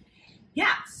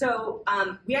 Yeah, so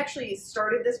we actually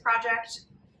started this project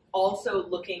also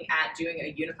looking at doing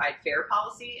a unified fare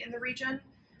policy in the region.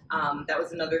 That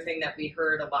was another thing that we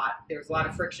heard a lot. There's a lot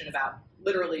of friction about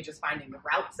literally just finding the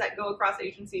routes that go across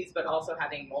agencies, but also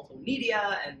having multiple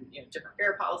media and different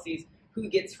fare policies, who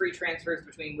gets free transfers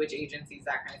between which agencies,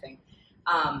 that kind of thing.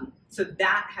 So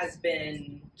that has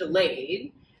been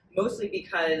delayed, mostly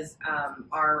because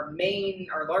our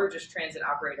largest transit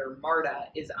operator, MARTA,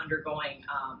 is undergoing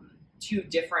 2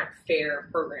 different fare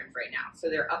programs right now. So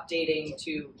they're updating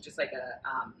to just like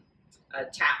a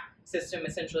TAP system,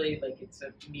 essentially, like it's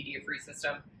a media-free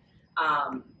system.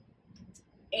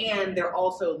 And they're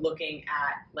also looking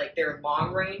at like their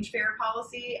long-range fare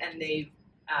policy, and they've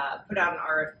put out an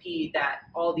RFP that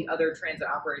all the other transit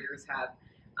operators have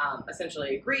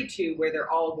essentially agreed to, where they're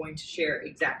all going to share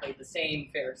exactly the same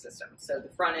fare system. So the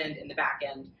front end and the back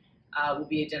end will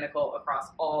be identical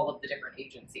across all of the different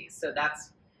agencies. So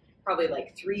that's probably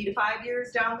like 3 to 5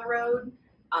 years down the road.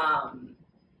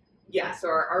 Yeah, so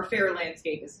our fare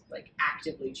landscape is like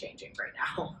actively changing right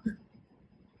now.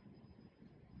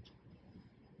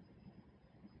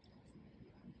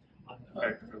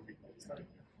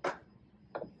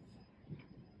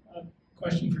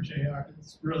 Question for JR.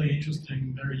 It's really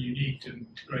interesting, very unique, and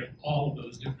great, all of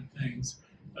those different things.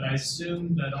 But I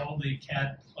assume that all the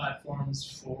CAD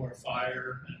platforms for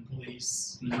fire and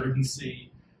police and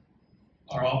emergency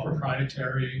are all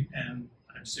proprietary, and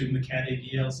I assume the CAD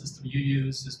ADL system you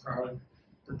use is probably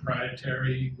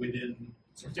proprietary within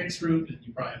for fixed route, and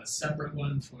you probably have a separate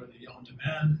one for the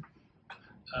on-demand.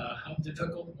 How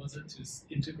difficult was it to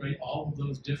integrate all of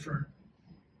those different,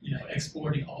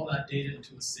 exporting all that data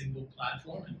into a single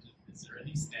platform? And is there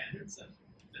any standards that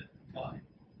apply?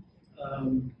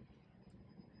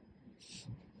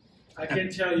 I can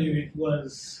tell you it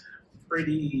was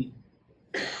pretty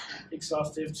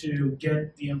exhaustive to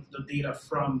get the data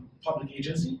from public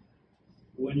agency.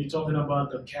 When you're talking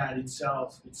about the CAD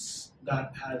itself,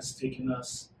 that has taken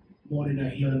us more than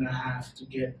a year and a half to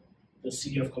get the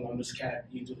City of Columbus CAD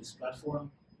into this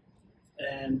platform.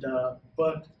 And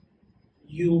but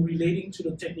you relating to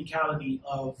the technicality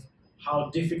of how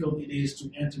difficult it is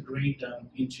to integrate them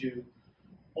into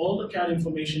all the CAD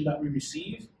information that we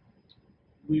receive.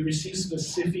 We receive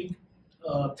specific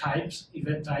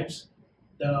event types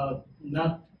that are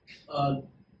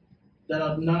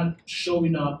not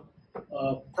showing up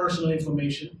personal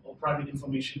information or private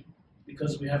information,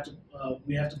 because we have to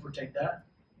protect that.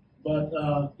 But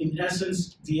in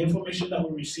essence, the information that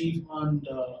we receive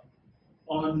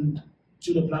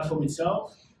to the platform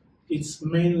itself, it's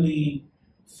mainly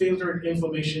filtered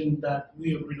information that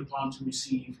we agreed upon to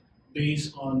receive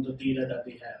based on the data that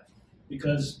they have.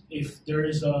 Because if there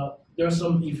is there are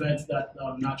some events that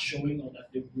are not showing or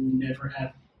that they will never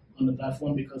have on the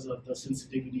platform because of the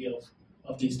sensitivity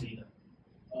of these data.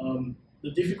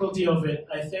 The difficulty of it,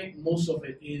 I think most of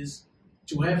it is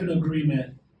to have an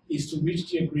agreement, is to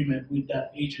reach the agreement with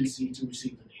that agency to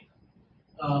receive the data.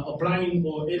 Applying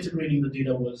or integrating the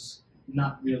data was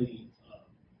not really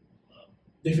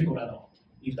difficult at all,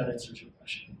 if that answers your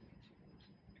question.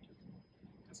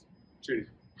 Judy.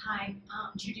 Hi,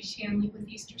 Judy Shanley with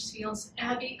Easterfields.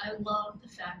 Abby, I love the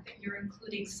fact that you're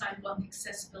including sidewalk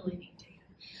accessibility data.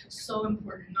 So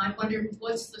important. I wonder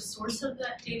what's the source of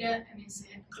that data, and is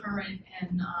it current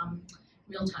and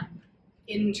real time?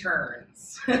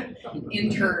 Interns.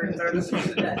 Interns are the source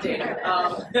of that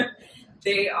data.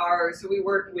 They are, so we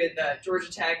work with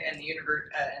Georgia Tech and the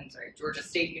Georgia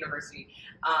State University,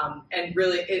 and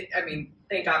really,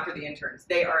 thank God for the interns.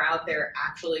 They are out there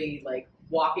actually like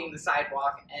walking the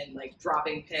sidewalk and like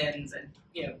dropping pins, and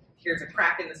here's a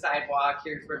crack in the sidewalk,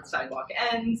 here's where the sidewalk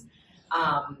ends.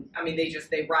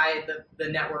 They ride the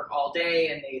network all day,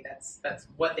 and that's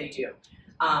what they do.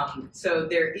 So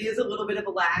there is a little bit of a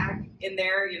lag in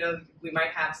there. We might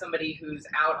have somebody who's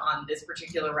out on this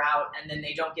particular route, and then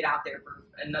they don't get out there for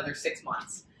another 6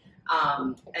 months.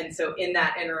 And so in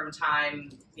that interim time,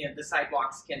 the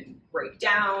sidewalks can break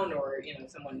down, or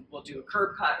someone will do a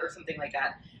curb cut or something like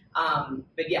that.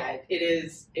 But yeah, it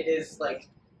is like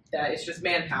it's just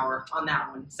manpower on that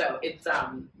one. So it's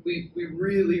we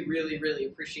really, really, really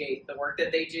appreciate the work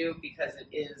that they do, because it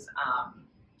is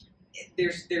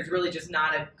there's really just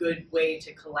not a good way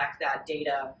to collect that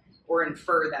data or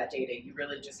infer that data. You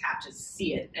really just have to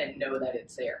see it and know that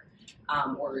it's there,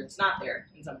 or it's not there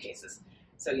in some cases.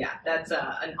 So yeah, that's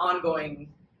an ongoing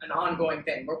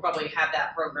thing. We'll probably have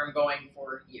that program going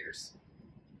for years.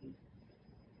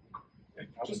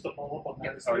 Just to follow up on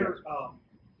that, is there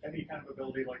any kind of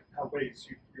ability, like how ways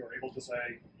you're able to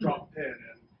say, drop a pin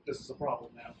and this is a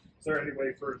problem now? Is there any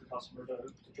way for the customer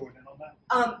to join in on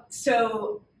that?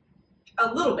 So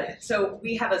a little bit. So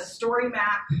we have a story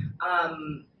map,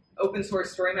 open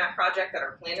source story map project that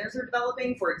our planners are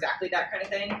developing for exactly that kind of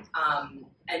thing.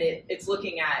 And it's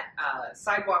looking at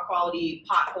sidewalk quality,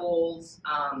 potholes,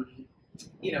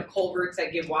 culverts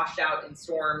that get washed out in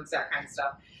storms, that kind of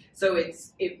stuff. So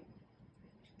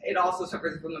it also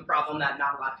suffers from the problem that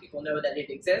not a lot of people know that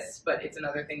it exists, but it's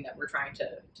another thing that we're trying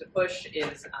to push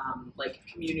is like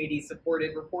community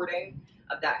supported reporting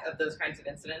of those kinds of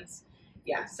incidents.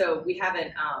 Yeah, so we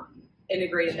haven't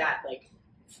integrated that like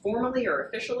formally or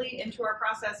officially into our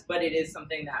process, but it is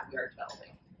something that we are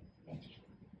developing.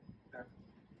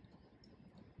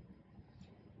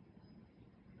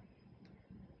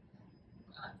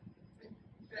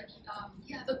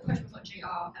 Yeah, I have a question for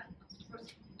JR.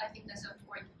 First, I think that's a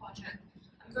great project.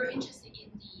 I'm very interested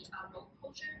in the road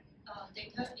closure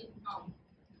data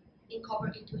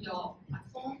incorporated into your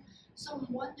platform. So I'm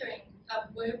wondering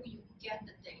where will you get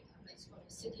the data? Like from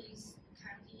the cities,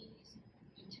 counties,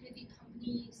 utility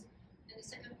companies? And the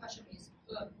second question is,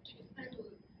 do you plan to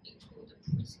include the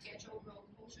pre-scheduled road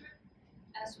closure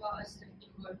as well as the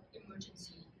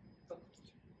emergency road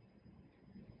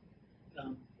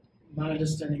closure? My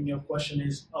understanding your question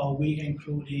is, are we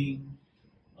including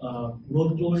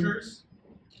road closures?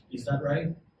 Is that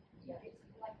right? Yeah,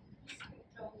 it's like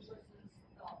scheduled versus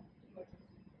emergency.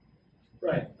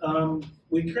 Right.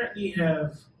 We currently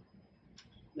have,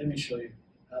 let me show you.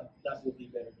 That will be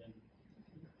better than,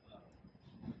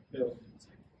 bear with me a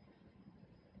second.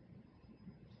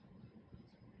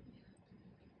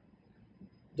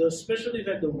 The special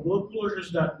event, the road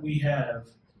closures that we have,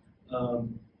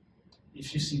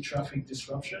 if you see traffic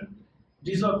disruption,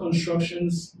 these are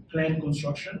constructions, planned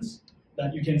constructions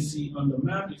that you can see on the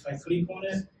map. If I click on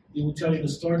it, it will tell you the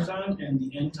start time and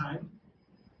the end time.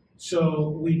 So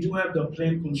we do have the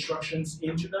planned constructions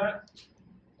into that.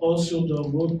 Also the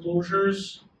road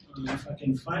closures, if I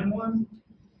can find one.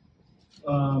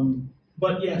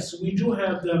 But yes, we do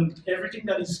have them, everything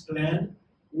that is planned,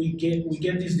 we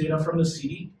get this data from the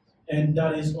city, and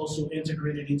that is also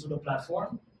integrated into the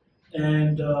platform.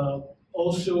 And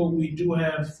also, we do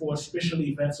have for special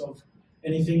events of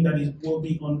anything that will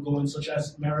be ongoing, such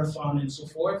as marathon and so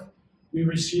forth, we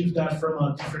receive that from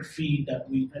a different feed that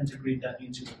we integrate that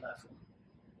into the platform.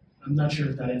 I'm not sure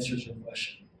if that answers your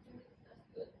question.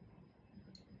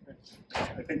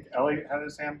 I think Ellie had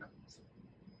his hand.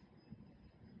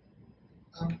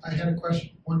 I had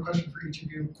one question for each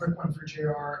of you, a quick one for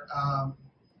JR.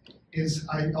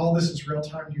 All this is real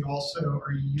time.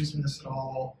 Are you using this at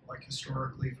all, like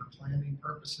historically, for planning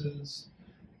purposes?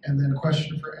 And then a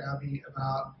question for Abby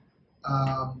about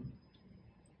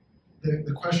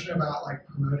the question about like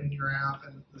promoting your app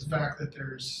and the fact that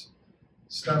there's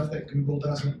stuff that Google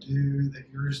doesn't do that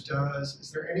yours does?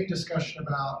 Is there any discussion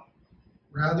about,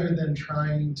 rather than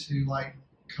trying to like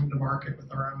come to market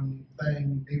with our own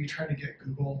thing, maybe trying to get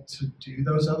Google to do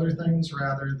those other things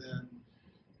rather than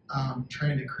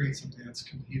trying to create something that's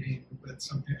competing with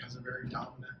something that has a very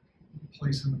dominant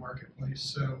place in the marketplace?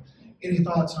 So any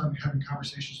thoughts on having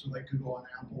conversations with like Google and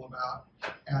Apple about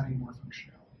adding more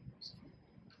functionality?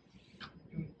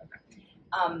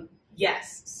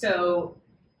 Yes, so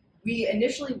we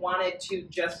initially wanted to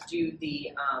just do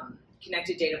the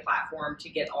connected data platform to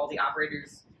get all the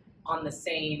operators on the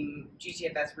same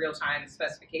GTFS real-time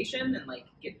specification and like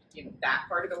get that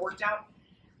part of it worked out.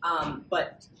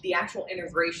 But the actual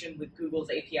integration with Google's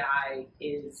API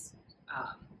is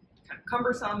kind of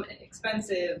cumbersome and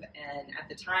expensive, and at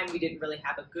the time we didn't really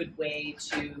have a good way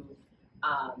to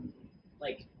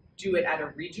like do it at a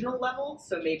regional level.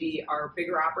 So maybe our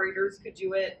bigger operators could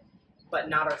do it, but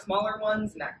not our smaller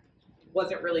ones, and that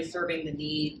wasn't really serving the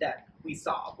need that we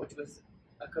saw, which was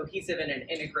a cohesive and an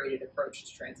integrated approach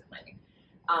to transit planning.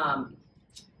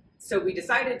 So we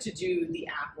decided to do the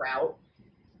app route.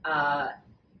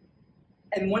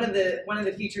 And one of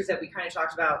the features that we kind of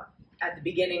talked about at the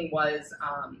beginning was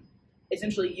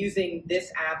essentially using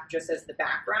this app just as the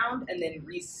background and then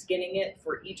reskinning it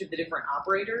for each of the different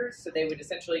operators. So they would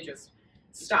essentially just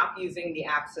stop using the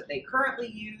apps that they currently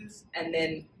use and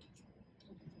then,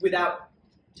 without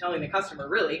telling the customer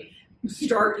really,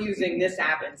 start using this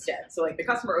app instead. So like the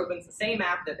customer opens the same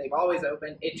app that they've always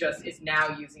opened, it just is now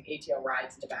using ATL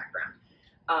rides in the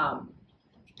background.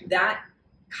 That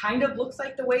kind of looks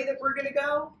like the way that we're gonna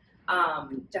go,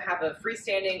 to have a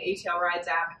freestanding ATL rides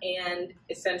app and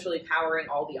essentially powering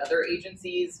all the other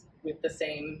agencies with the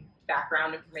same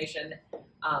background information,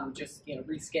 just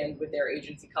reskinned with their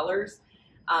agency colors.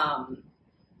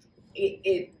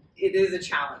 It is a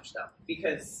challenge though,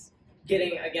 because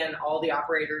getting, again, all the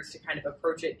operators to kind of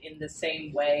approach it in the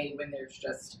same way when there's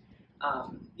just,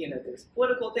 there's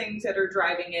political things that are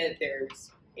driving it,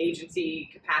 there's agency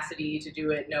capacity to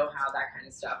do it, know-how, that kind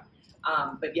of stuff.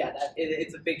 But yeah,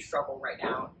 it's a big struggle right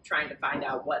now, trying to find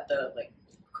out what the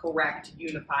correct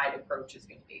unified approach is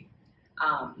going to be.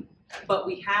 But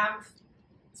we have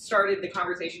started the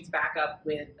conversations back up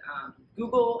with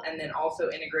Google, and then also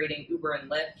integrating Uber and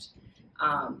Lyft.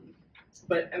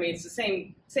 But I mean, it's the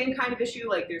same kind of issue.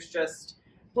 Like there's just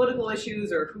political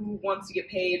issues, or who wants to get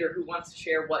paid, or who wants to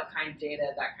share what kind of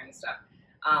data, that kind of stuff.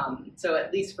 So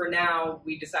at least for now,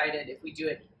 we decided if we do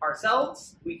it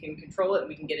ourselves, we can control it and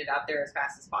we can get it out there as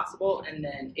fast as possible. And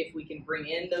then if we can bring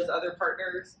in those other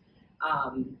partners,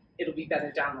 it'll be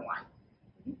better down the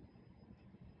line.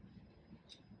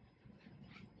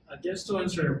 I guess to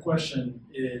answer your question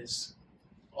is,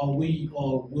 are we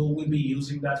or will we be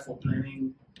using that for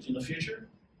planning in the future?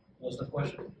 Was the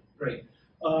question? Great.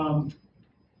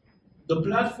 The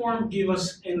platform gives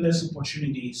us endless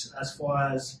opportunities as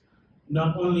far as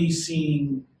not only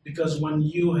seeing, because when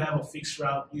you have a fixed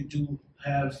route, you do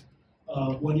have,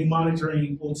 when you're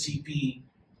monitoring OCP,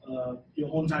 your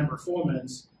on-time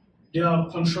performance, there are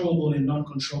controllable and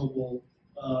non-controllable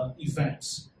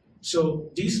events. So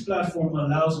this platform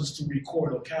allows us to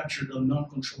record or capture the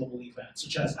non-controllable events,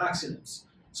 such as accidents,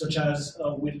 such as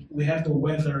we have the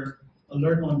weather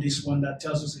alert on this one that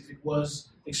tells us if it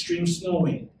was extreme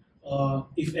snowing,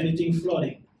 if anything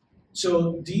flooding.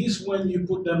 So these, when you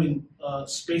put them in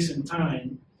space and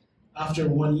time, after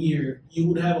 1 year, you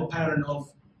would have a pattern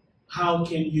of how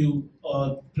can you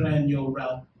plan your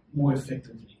route more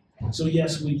effectively. So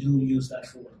yes, we do use that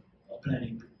for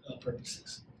planning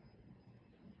purposes.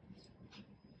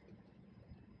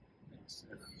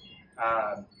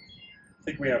 I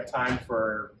think we have time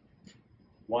for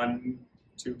 1,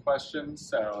 2 questions.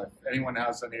 So if anyone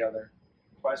has any other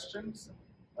questions.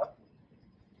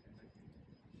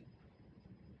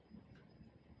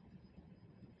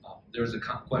 There was a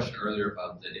question earlier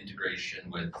about the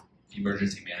integration with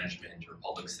emergency management or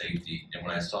public safety, and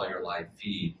when I saw your live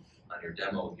feed on your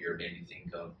demo here, it made me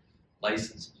think of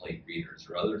license plate readers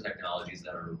or other technologies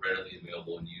that are readily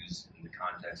available and used in the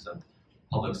context of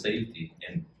public safety.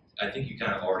 And I think you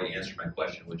kind of already answered my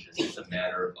question, which is it's a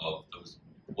matter of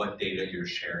what data you're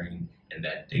sharing and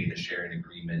that data sharing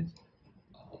agreement.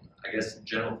 I guess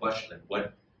general question,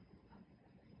 like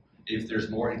if there's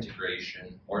more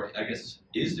integration, or I guess,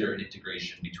 is there an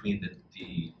integration between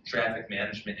the traffic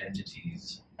management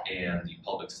entities and the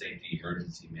public safety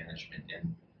emergency management,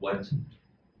 and what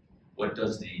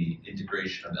does the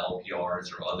integration of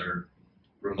LPRs or other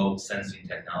remote sensing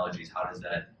technologies, how does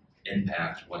that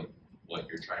impact what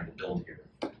you're trying to build here?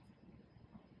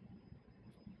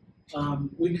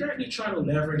 We're currently trying to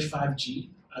leverage 5G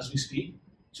as we speak.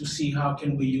 to see how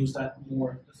can we use that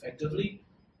more effectively,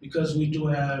 because we do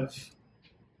have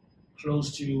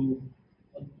close to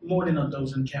more than a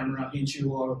dozen cameras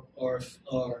into our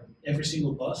every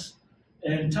single bus,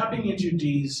 and tapping into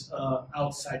these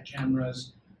outside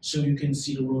cameras so you can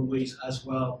see the roadways as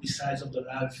well, besides of the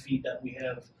live feed that we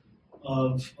have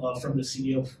of from the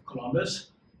city of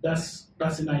Columbus. That's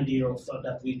an idea of thought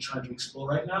that we try to explore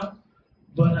right now.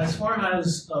 But as far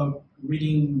as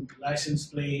reading license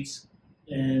plates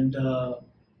and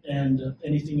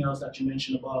anything else that you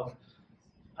mentioned above,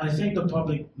 I think the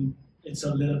public, it's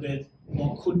a little bit,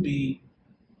 or could be,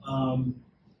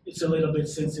 it's a little bit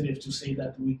sensitive to say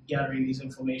that we're gathering this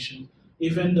information.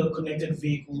 Even the connected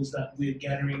vehicles that we're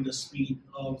gathering the speed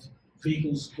of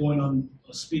vehicles going on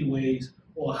speedways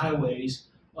or highways,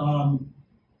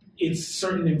 it's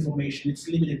certain information, it's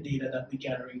limited data that we're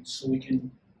gathering so we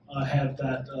can have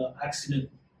that accident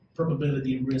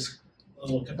probability risk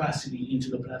capacity into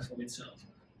the platform itself.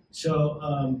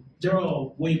 So there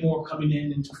are way more coming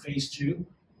into phase 2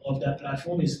 of that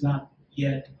platform. It's not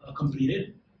yet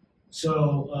completed.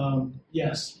 So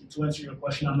yes, to answer your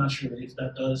question, I'm not sure if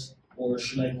that does, or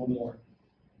should I go more?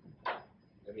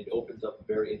 I mean, it opens up a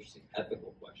very interesting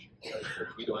ethical question, right, which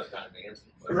we don't have time to answer.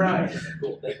 Right.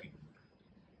 Cool, thank you.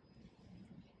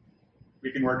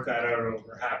 We can work that out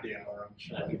over happy hour, I'm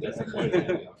sure. I think that's a good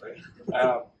idea,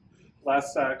 right?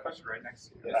 Last question right next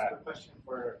to you. Yes, a question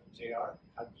for JR.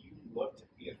 Have you looked at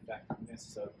the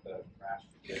effectiveness of the crash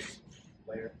risk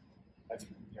layer? Have you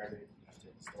compared it to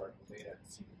historical data and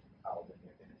seen how they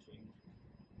have interchanged?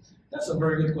 That's a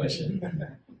very good question.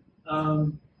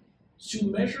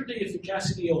 To measure the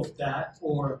efficacy of that,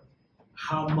 or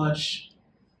how much,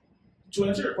 to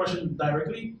answer your question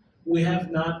directly, we have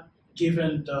not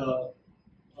given the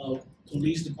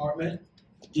police department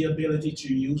the ability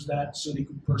to use that so they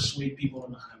could persuade people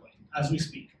on the highway as we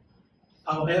speak.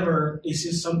 However, this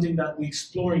is something that we're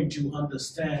exploring to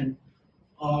understand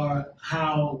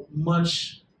how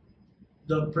much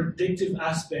the predictive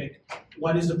aspect,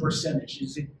 what is the percentage?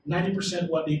 Is it 90%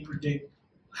 what they predict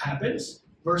happens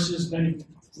versus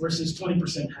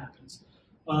 20% happens?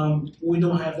 We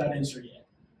don't have that answer yet.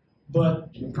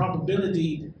 But the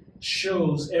probability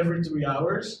shows every 3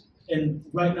 hours, and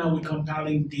right now we're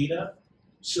compiling data.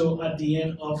 So at the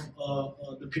end of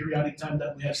the periodic time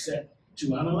that we have set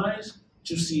to analyze,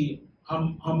 to see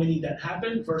how many that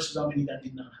happened versus how many that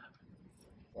did not happen.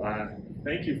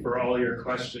 Thank you for all your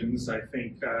questions. I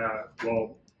think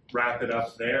we'll wrap it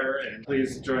up there, and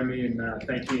please join me in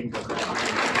thanking the